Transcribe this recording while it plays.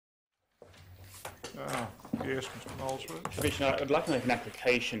Yes, Mr Molesworth. Commissioner, I'd like to make an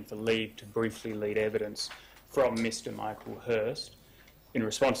application for leave to briefly lead evidence from Mr Michael Hirst in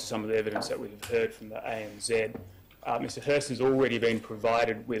response to some of the evidence that we've heard from the ANZ. Mr Hirst has already been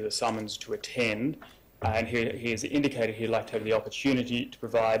provided with a summons to attend, and he has indicated he'd like to have the opportunity to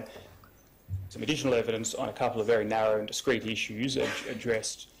provide some additional evidence on a couple of very narrow and discrete issues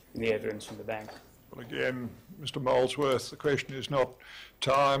addressed in the evidence from the bank. Well, again, Mr Molesworth, the question is not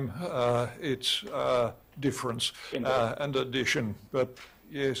time, it's difference and addition. But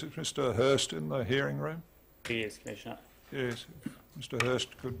yes, is Mr Hirst in the hearing room? He is, Commissioner. Yes, if Mr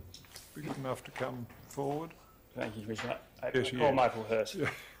Hirst could be good enough to come forward. Thank you, Commissioner. Yes, call Michael Hirst. Yeah,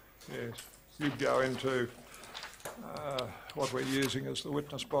 yes, you'd go into what we're using as the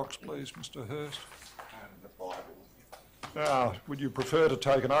witness box, please, Mr Hirst. The Bible. Now, would you prefer to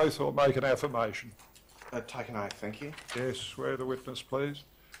take an oath or make an affirmation? Take an oath, thank you. Yes, swear the witness, please.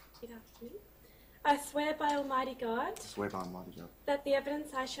 Good afternoon. I swear by Almighty God I swear by Almighty God that the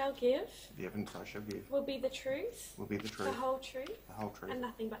evidence I shall give the evidence I shall give will be the truth, will be the truth, the whole truth, and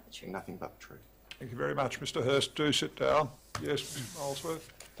nothing but the truth. nothing but the truth. Thank you very much, Mr Hirst. Do sit down. Yes, Mr Molesworth.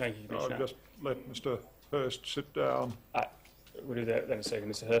 Thank you, Commissioner. I'll just let Mr Hirst sit down. We'll do that in a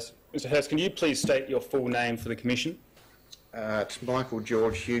second, Mr Hirst. Mr Hirst, can you please state your full name for the Commission? It's Michael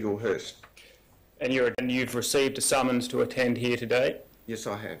George Hugel Hirst. And you've received a summons to attend here today? Yes,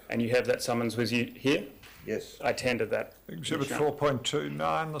 I have. And you have that summons with you here? Yes. I attended that. Exhibit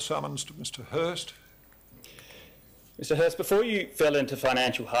 4.29, the summons to Mr Hirst. Mr Hirst, before you fell into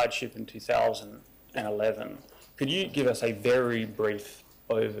financial hardship in 2011, could you give us a very brief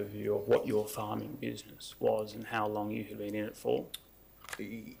overview of what your farming business was and how long you had been in it for?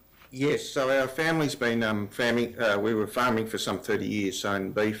 Yes, so our family's been farming, we were farming for some 30 years, so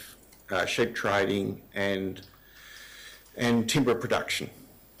in beef, sheep trading and timber production.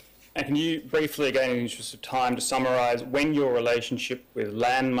 And can you briefly, again in the interest of time, to summarise when your relationship with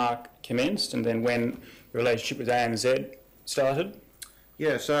Landmark commenced and then when your relationship with ANZ started?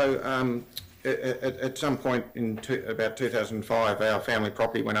 Yeah, so at some point in about 2005, our family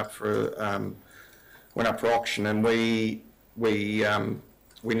property went up for auction, and we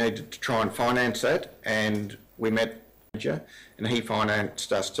needed to try and finance that, and we met a manager, and he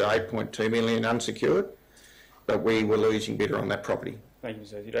financed us to 8.2 million unsecured, but we were losing bidder on that property. Thank you,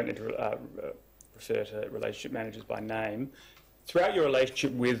 sir. You don't need to refer to relationship managers by name. Throughout your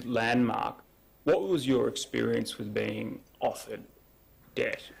relationship with Landmark, what was your experience with being offered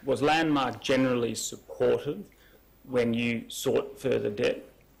debt? Was Landmark generally supportive when you sought further debt?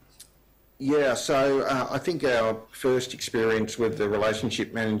 Yeah, so I think our first experience with the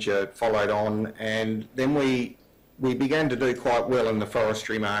relationship manager followed on, and then we began to do quite well in the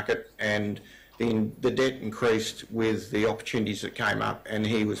forestry market, and then the debt increased with the opportunities that came up, and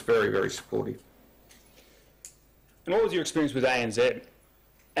he was very, very supportive. And what was your experience with ANZ?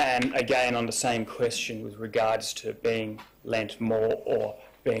 And again, on the same question with regards to being lent more or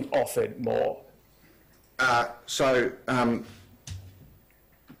being offered more?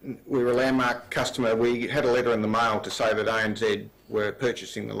 We were a Landmark customer. We had a letter in the mail to say that ANZ were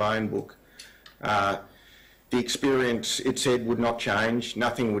purchasing the loan book. The experience, it said, would not change.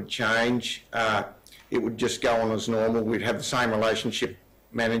 Nothing would change. It would just go on as normal. We'd have the same relationship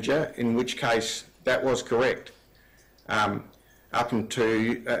manager, in which case that was correct. Up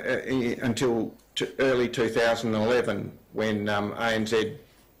until early 2011, when ANZ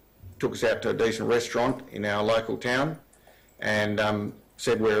took us out to a decent restaurant in our local town and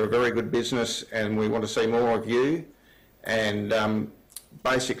said we're a very good business and we want to see more of you, and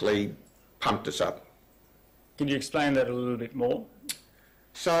basically pumped us up. Can you explain that a little bit more?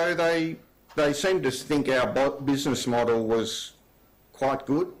 So they seemed to think our business model was quite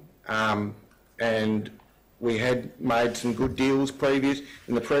good, and we had made some good deals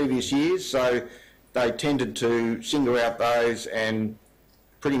in the previous years, so they tended to single out those and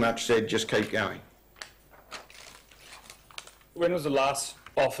pretty much said just keep going. When was the last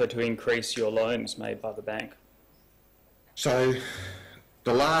offer to increase your loans made by the bank? So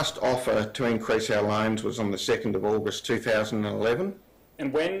the last offer to increase our loans was on the 2nd of August 2011.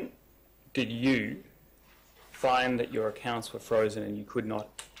 And when did you find that your accounts were frozen and you could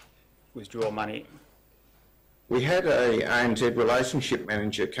not withdraw money? We had a ANZ relationship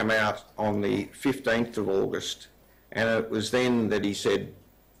manager come out on the 15th of August, and it was then that he said,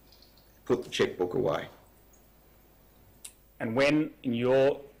 put the chequebook away. And when, in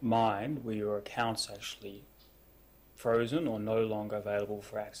your mind, were your accounts actually frozen or no longer available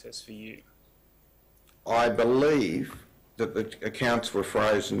for access for you? I believe that the accounts were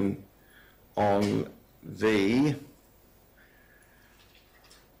frozen on the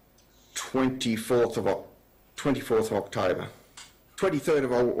 24th of October. 23rd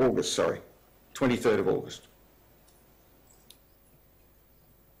of August, sorry. 23rd of August.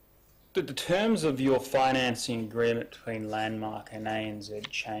 Did the terms of your financing agreement between Landmark and ANZ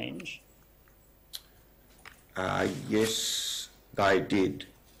change? Yes, they did.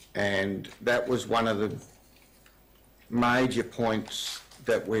 And that was one of the major points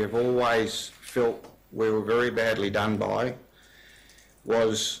that we have always felt we were very badly done by,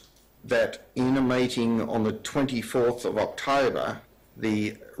 was that in a meeting on the 24th of October,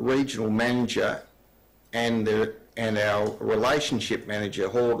 the regional manager and our relationship manager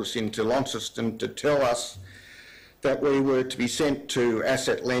hauled us into Launceston to tell us that we were to be sent to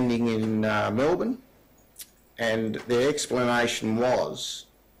asset lending in Melbourne, and their explanation was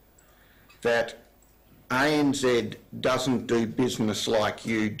that ANZ doesn't do business like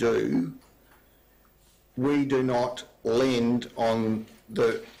you do. We do not lend on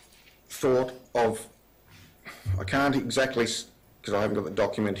the thought of, I can't exactly, because I haven't got the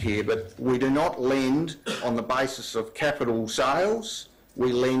document here, but we do not lend on the basis of capital sales.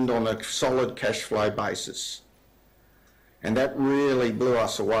 We lend on a solid cash flow basis. And that really blew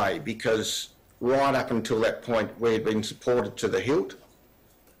us away, because right up until that point we had been supported to the hilt,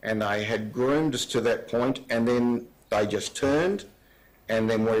 and they had groomed us to that point, and then they just turned, and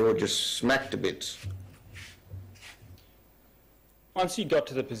then we were just smacked to bits. Once you got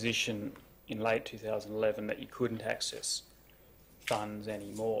to the position in late 2011 that you couldn't access funds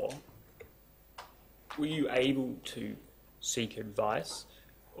anymore, were you able to seek advice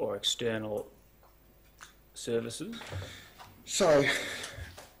or external services? So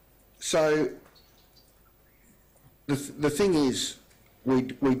the thing is, we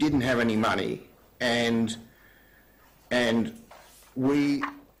didn't have any money, and we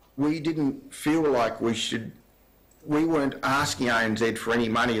didn't feel like we weren't asking ANZ for any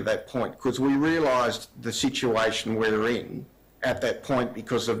money at that point, because we realised the situation we were in at that point,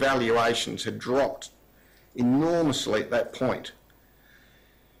 because the valuations had dropped enormously at that point.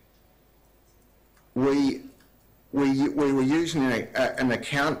 We were using an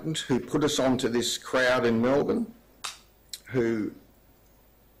accountant who put us onto this crowd in Melbourne, who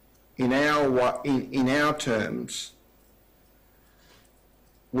in our terms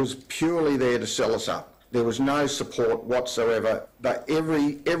was purely there to sell us up. There was no support whatsoever. But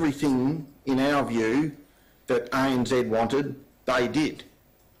everything, in our view, that ANZ wanted, they did.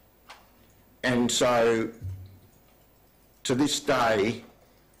 And so, to this day,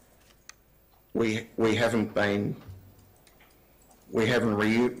 we haven't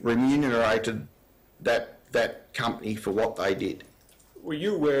remunerated that company for what they did. Were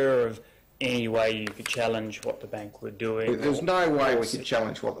you aware of any way you could challenge what the bank were doing? There's no way we could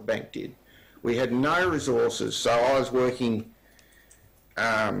challenge what the bank did. We had no resources, so I was working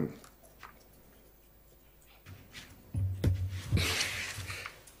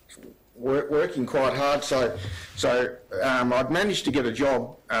working quite hard. So I'd managed to get a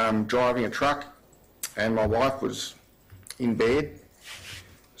job driving a truck, and my wife was in bed,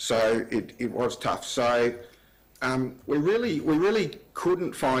 so it was tough. So we really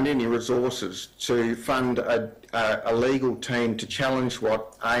couldn't find any resources to fund a legal team to challenge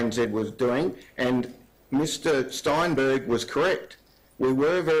what ANZ was doing, and Mr. Steinberg was correct. We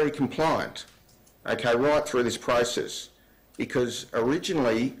were very compliant, okay, right through this process, because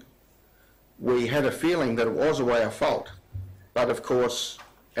originally we had a feeling that it was our fault, but of course,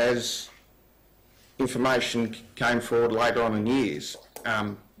 as information came forward later on in years,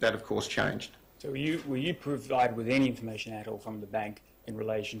 that of course changed. So were you provided with any information at all from the bank in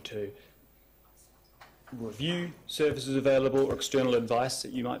relation to review services available or external advice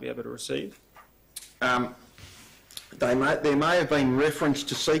that you might be able to receive? There may have been reference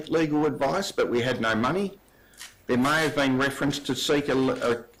to seek legal advice, but we had no money. There may have been reference to seek a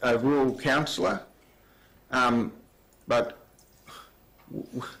rural counsellor, but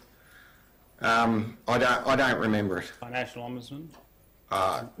I don't remember it. Financial Ombudsman?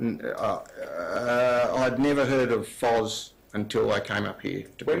 I'd never heard of FOS until I came up here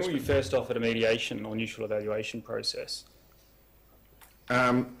to When Brisbane. were you first offered a mediation or neutral evaluation process?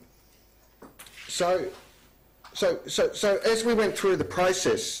 So as we went through the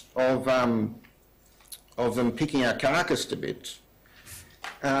process of them picking our carcass to bits,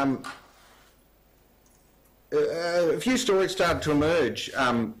 a few stories started to emerge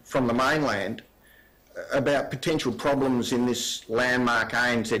from the mainland about potential problems in this landmark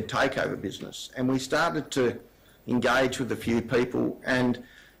ANZ takeover business, and we started to engage with a few people, and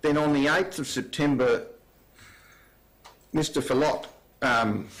then on the 8th of September, Mr. Follott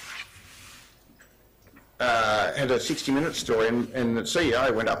had a 60-minute story, and the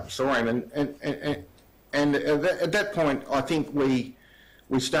CEO went up and saw him, and at that point, I think we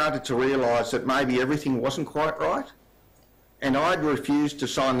started to realise that maybe everything wasn't quite right, and I'd refused to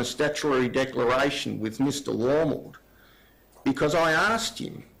sign the statutory declaration with Mr. Warmald because I asked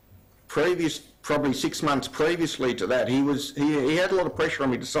him probably 6 months previously to that, he had a lot of pressure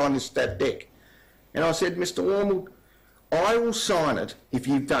on me to sign this stat dec, and I said, Mr. Warmald, I will sign it if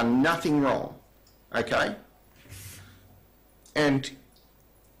you've done nothing wrong. Okay, and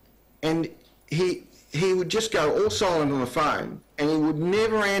he would just go all silent on the phone, and he would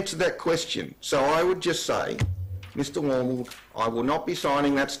never answer that question. So I would just say, Mr. Warmald, I will not be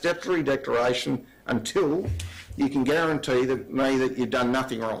signing that statutory declaration until you can guarantee me that you've done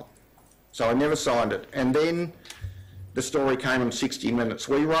nothing wrong. So I never signed it, and then the story came in 60 minutes.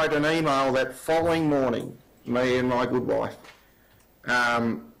 We wrote an email that following morning, me and my good wife.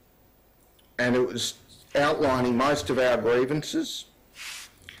 And it was outlining most of our grievances,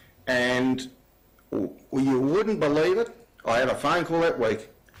 and you wouldn't believe it, I had a phone call that week,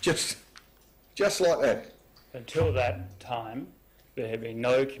 just like that. Until that time, there had been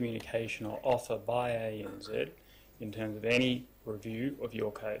no communication or offer by ANZ in terms of any review of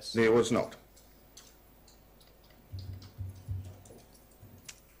your case. There was not.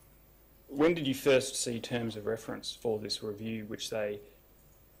 When did you first see terms of reference for this review, which they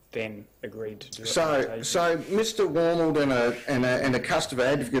then agreed to do? So Mr. Warmald and a customer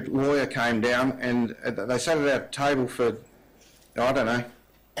advocate lawyer came down, and they sat at our table for, I don't know,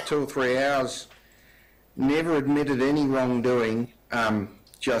 2 or 3 hours, never admitted any wrongdoing,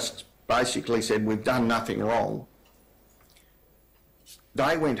 just basically said, we've done nothing wrong.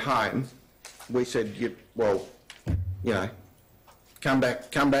 They went home. We said, well, you know, come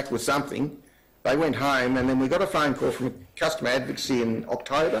back with something. They went home, and then we got a phone call from Customer Advocacy in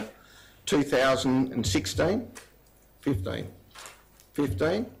October 2016, 15.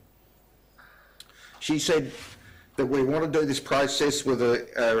 She said that we want to do this process with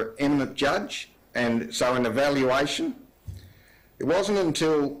an eminent judge, and so an evaluation. It wasn't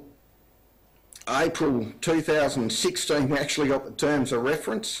until April 2016 we actually got the terms of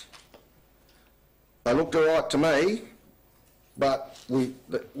reference. They looked all right to me, but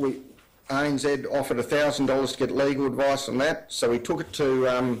ANZ offered $1,000 to get legal advice on that, so we took it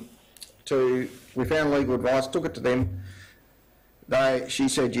we found legal advice, took it to them. She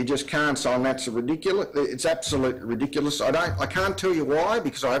said, you just can't sign that, it's absolutely ridiculous. I can't tell you why,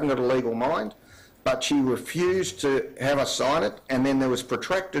 because I haven't got a legal mind, but she refused to have us sign it, and then there was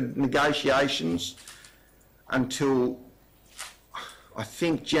protracted negotiations until, I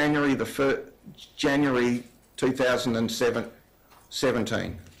think, January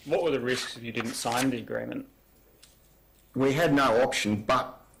 2017. What were the risks if you didn't sign the agreement? We had no option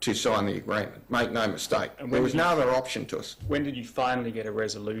but to sign the agreement, make no mistake. There was no other option to us. When did you finally get a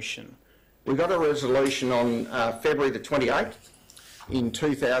resolution? We got a resolution on February the 28th in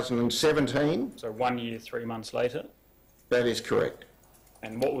 2017. So 1 year, 3 months later? That is correct.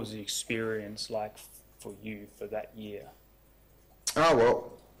 And what was the experience like for you for that year?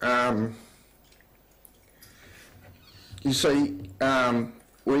 Oh, well, you see,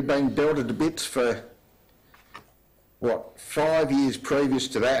 we've been belted to bits for, 5 years previous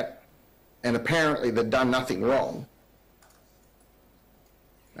to that, and apparently they'd done nothing wrong.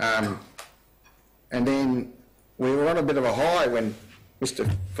 And then we were on a bit of a high when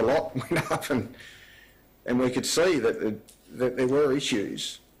Mr. Fallotte went up, and we could see that there were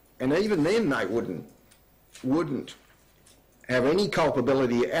issues. And even then they wouldn't have any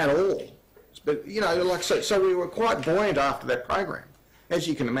culpability at all. But, you know, so we were quite buoyant after that program, as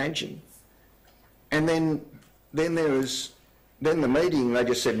you can imagine. And then the meeting, they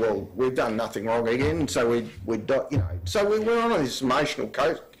just said, well, we've done nothing wrong again, so so we were on this emotional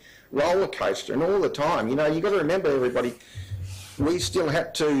roller coaster, and all the time, you know, you've got to remember, everybody, we still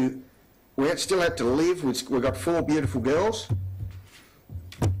had to live. We've got 4 beautiful girls,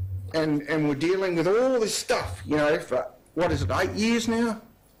 and we're dealing with all this stuff, you know, for, 8 years now?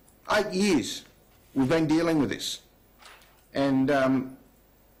 8 years we've been dealing with this, and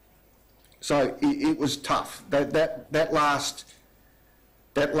so it was tough. That last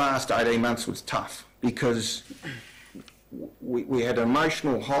 18 months was tough because we had an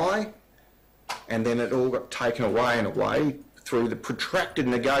emotional high, and then it all got taken away in a way through the protracted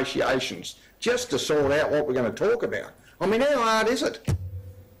negotiations just to sort out what we're going to talk about. I mean, how hard is it?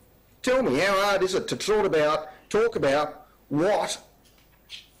 Tell me, how hard is it to talk about what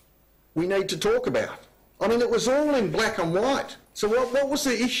we need to talk about? I mean, it was all in black and white. So what was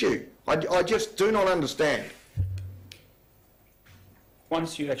the issue? I just do not understand.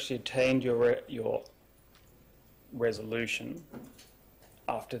 Once you actually attained your resolution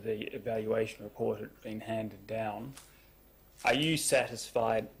after the evaluation report had been handed down, are you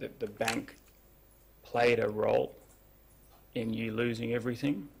satisfied that the bank played a role in you losing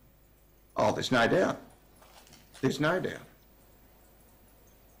everything? Oh, there's no doubt. There's no doubt.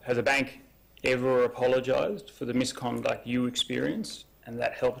 Has the bank ever apologised for the misconduct you experienced and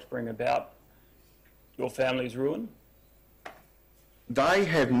that helped bring about your family's ruin? They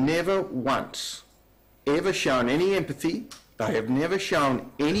have never once ever shown any empathy, they have never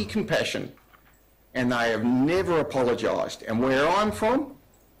shown any compassion, and they have never apologised. And where I'm from,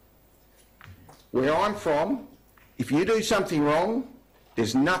 if you do something wrong,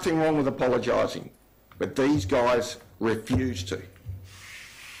 there's nothing wrong with apologising. But these guys refuse to.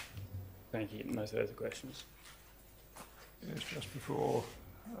 Thank you. No further questions. Yes, just before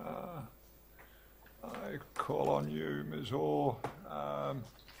I call on you, Ms. Orr.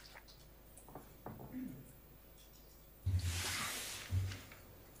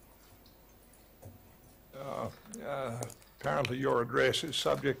 Apparently your address is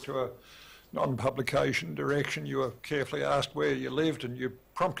subject to a non-publication direction. You were carefully asked where you lived and you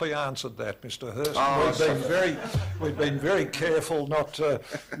promptly answered that, Mr. Hirst. We've been very careful not to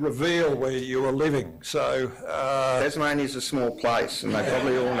reveal where you were living. So Tasmania's a small place and they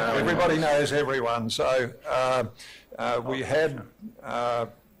probably all know. Everybody knows everyone. So we had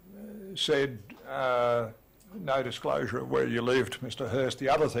said no disclosure of where you lived, Mr. Hirst. The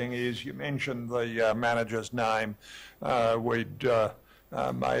other thing is you mentioned the manager's name. We'd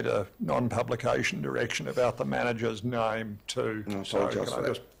made a non-publication direction about the manager's name too. So can I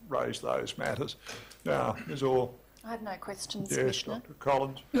just raise those matters? Now, Ms. Orr. I have no questions, Yes, Commissioner. Dr.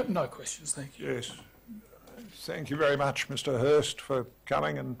 Collins. No questions, thank you. Yes. Thank you very much, Mr. Hirst, for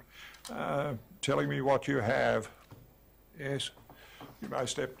coming and telling me what you have. Yes. You may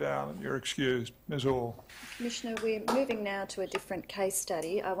step down and you're excused. Ms. Orr. Commissioner, we're moving now to a different case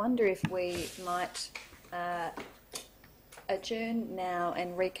study. I wonder if we might adjourn now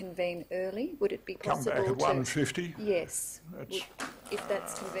and reconvene early. Would it be possible Come back at 1:50? Yes, if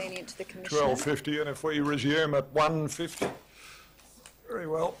that's convenient to the Commissioner. 12:50, and if we resume at 1:50? Very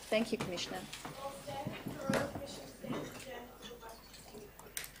well. Thank you, Commissioner.